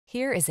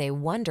Here is a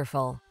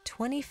wonderful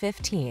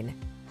 2015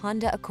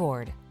 Honda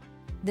Accord.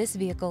 This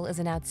vehicle is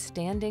an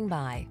outstanding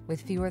buy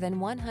with fewer than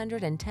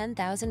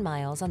 110,000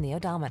 miles on the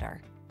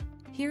odometer.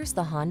 Here's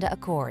the Honda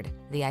Accord,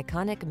 the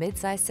iconic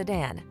midsize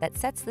sedan that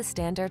sets the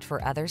standard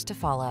for others to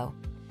follow.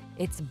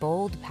 Its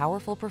bold,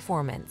 powerful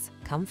performance,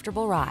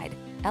 comfortable ride,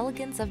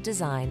 elegance of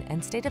design,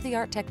 and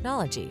state-of-the-art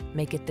technology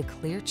make it the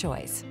clear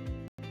choice.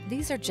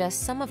 These are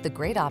just some of the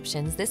great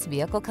options this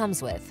vehicle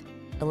comes with: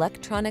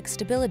 electronic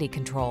stability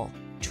control,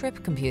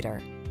 trip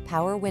computer,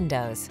 power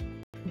windows,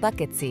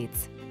 bucket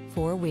seats,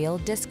 four-wheel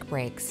disc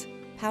brakes,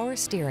 power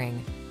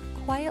steering.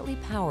 Quietly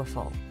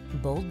powerful,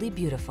 boldly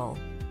beautiful,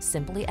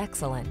 simply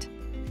excellent.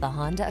 The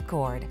Honda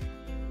Accord.